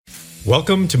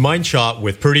Welcome to Mind Shot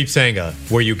with Pradeep Sangha,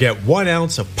 where you get 1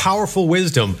 ounce of powerful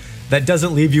wisdom that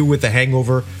doesn't leave you with the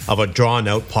hangover of a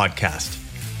drawn-out podcast.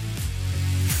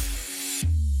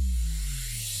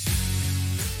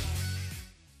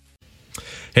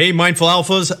 Hey, Mindful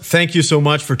Alphas, thank you so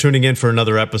much for tuning in for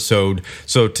another episode.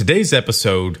 So today's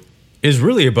episode is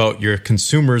really about your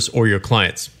consumers or your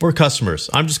clients or customers.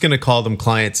 I'm just going to call them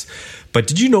clients. But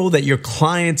did you know that your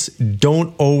clients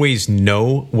don't always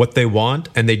know what they want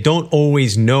and they don't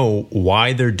always know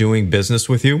why they're doing business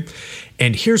with you?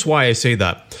 And here's why I say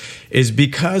that is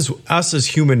because us as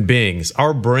human beings,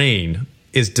 our brain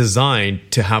is designed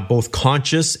to have both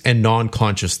conscious and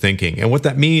non-conscious thinking. And what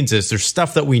that means is there's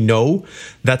stuff that we know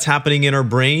that's happening in our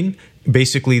brain,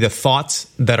 basically the thoughts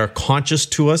that are conscious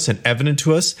to us and evident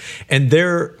to us. And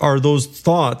there are those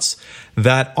thoughts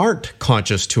that aren't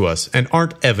conscious to us and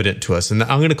aren't evident to us. And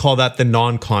I'm going to call that the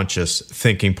non-conscious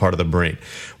thinking part of the brain.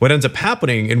 What ends up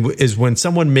happening is when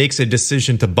someone makes a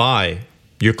decision to buy,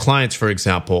 your clients, for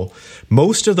example,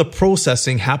 most of the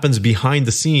processing happens behind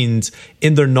the scenes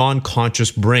in their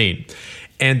non-conscious brain.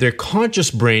 And their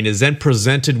conscious brain is then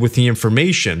presented with the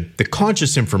information, the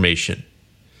conscious information,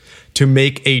 to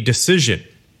make a decision.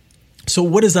 So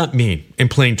what does that mean in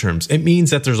plain terms? It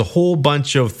means that there's a whole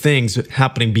bunch of things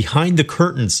happening behind the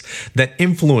curtains that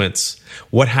influence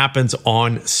what happens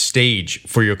on stage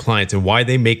for your clients and why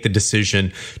they make the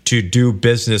decision to do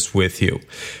business with you.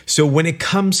 So when it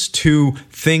comes to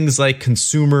things like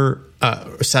consumer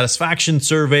satisfaction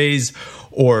surveys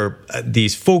or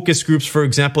these focus groups, for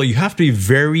example, you have to be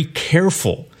very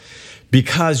careful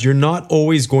because you're not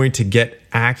always going to get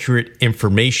accurate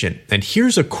information. And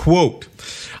here's a quote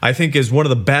I think is one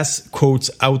of the best quotes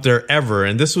out there ever.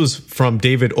 And this was from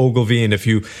David Ogilvy. And if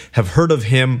you have heard of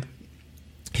him,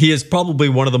 he is probably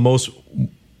one of the most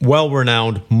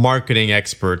well-renowned marketing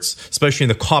experts, especially in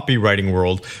the copywriting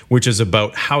world, which is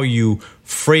about how you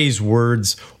phrase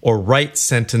words or write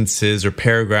sentences or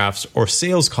paragraphs or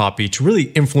sales copy to really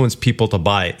influence people to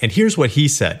buy. And here's what he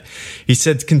said. He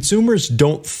said, consumers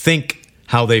don't think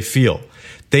how they feel.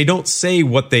 They don't say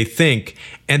what they think,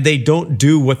 and they don't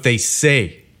do what they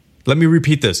say. Let me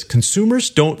repeat this. Consumers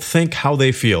don't think how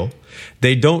they feel.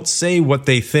 They don't say what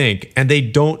they think, and they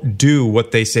don't do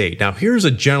what they say. Now, here's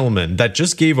a gentleman that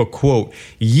just gave a quote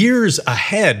years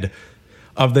ahead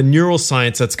of the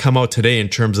neuroscience that's come out today in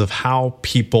terms of how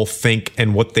people think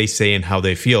and what they say and how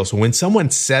they feel. So when someone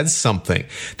says something,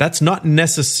 that's not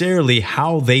necessarily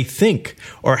how they think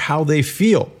or how they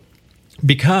feel,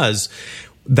 because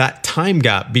that time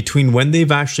gap between when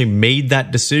they've actually made that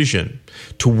decision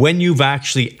to when you've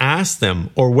actually asked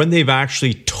them or when they've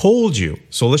actually told you.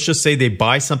 So let's just say they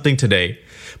buy something today,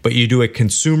 but you do a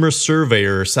consumer survey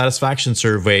or satisfaction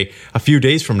survey a few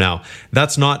days from now.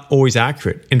 That's not always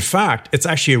accurate. In fact, it's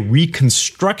actually a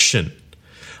reconstruction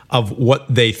of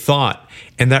what they thought.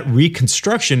 And that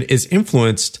reconstruction is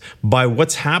influenced by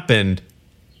what's happened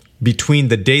between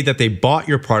the day that they bought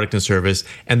your product and service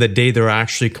and the day they're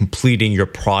actually completing your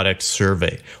product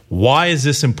survey. Why is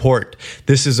this important?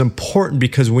 This is important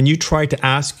because when you try to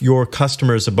ask your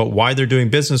customers about why they're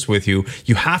doing business with you,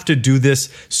 you have to do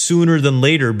this sooner than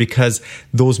later because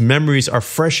those memories are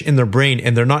fresh in their brain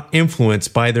and they're not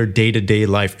influenced by their day-to-day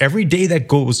life. Every day that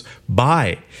goes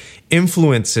by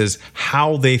influences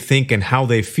how they think and how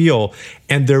they feel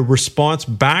and their response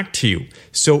back to you.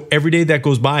 So every day that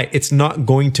goes by, it's not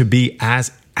going to be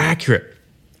as accurate.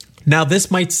 Now,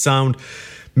 this might sound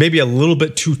maybe a little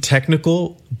bit too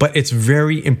technical, but it's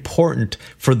very important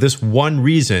for this one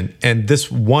reason and this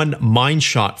one mind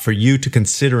shot for you to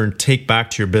consider and take back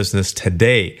to your business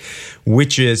today,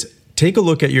 which is take a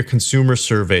look at your consumer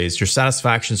surveys, your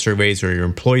satisfaction surveys, or your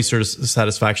employee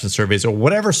satisfaction surveys, or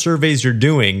whatever surveys you're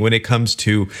doing when it comes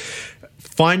to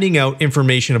finding out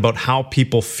information about how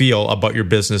people feel about your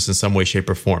business in some way, shape,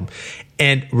 or form.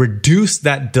 And reduce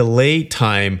that delay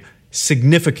time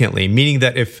significantly, meaning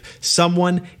that if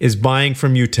someone is buying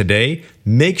from you today,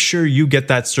 make sure you get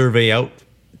that survey out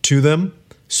to them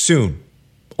soon.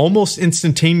 Almost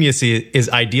instantaneously is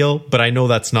ideal, but I know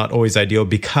that's not always ideal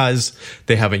because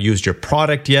they haven't used your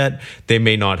product yet. They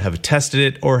may not have tested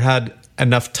it or had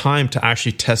enough time to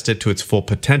actually test it to its full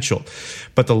potential.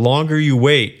 But the longer you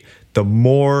wait, the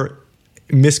more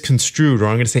misconstrued, or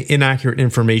I'm going to say inaccurate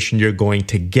information you're going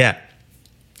to get.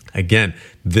 Again,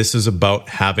 this is about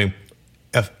having,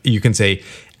 you can say,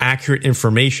 accurate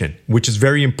information, which is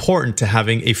very important to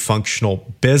having a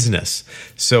functional business.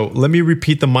 So let me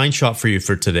repeat the mind shot for you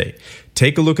for today.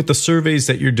 Take a look at the surveys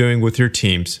that you're doing with your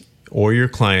teams or your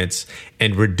clients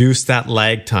and reduce that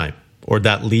lag time or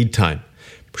that lead time.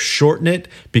 Shorten it,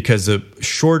 because the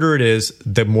shorter it is,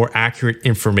 the more accurate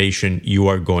information you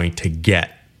are going to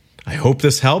get. I hope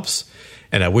this helps,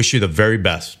 and I wish you the very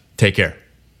best. Take care.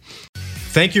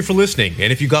 Thank you for listening.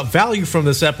 And if you got value from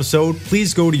this episode,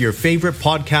 please go to your favorite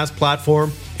podcast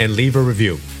platform and leave a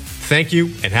review. Thank you,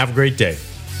 and have a great day.